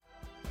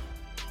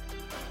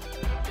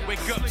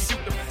Wake up, see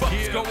what the fuck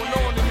is going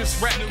on in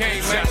this rap game,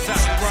 man.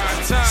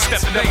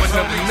 Stepping up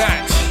another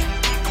notch.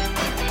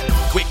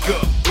 Wake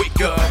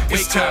up,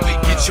 it's time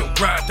to get your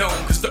grind on.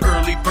 Cause the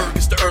early bird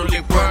is the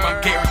early worm.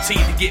 I'm guaranteed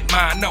to get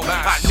mine on.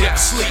 I never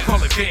sleep,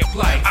 call it vamp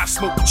life. I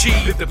smoke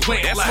cheese, live the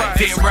plant life.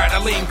 Damn right,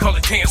 I lean, call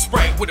it tan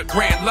Sprite with a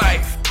grand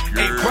life.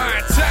 Hey,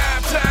 grind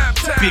time.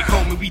 Big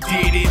homie, we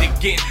did it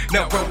again.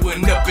 Now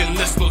rolling up and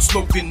let's blow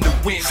smoke in the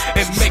wind.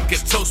 And make a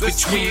toast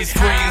between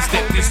friends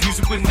that this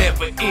music will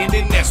never end.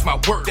 And that's my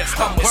word.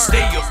 I'ma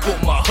stay up for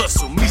my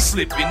hustle. Me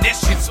slipping, that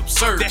shit's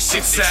absurd. That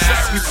shit's sad.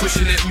 We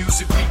pushing that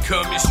music, we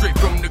coming straight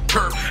from the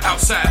curb.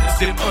 Outsiders,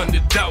 them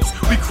underdogs.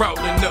 We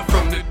crawling up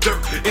from the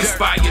dirt.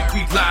 Inspired,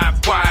 we live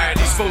wired.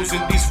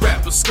 Exposing these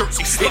rapper skirts.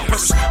 It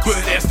hurts, but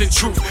that's the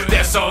truth.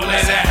 That's all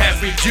that I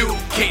have for you.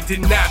 Can't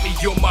deny me,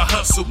 you're my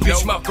hustle,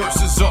 bitch. My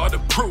verses are the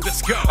proof.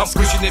 Let's go. I'm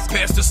pushing it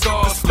past the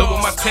stars,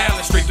 blowing my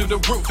talent straight through the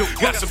roof.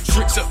 Got some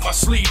tricks up my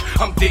sleeve.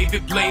 I'm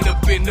David Blaine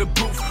up in the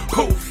booth.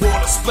 Cold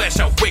water splash,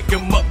 I wake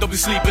him up. Don't be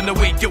sleeping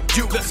away, yo,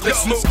 you.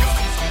 Let's move.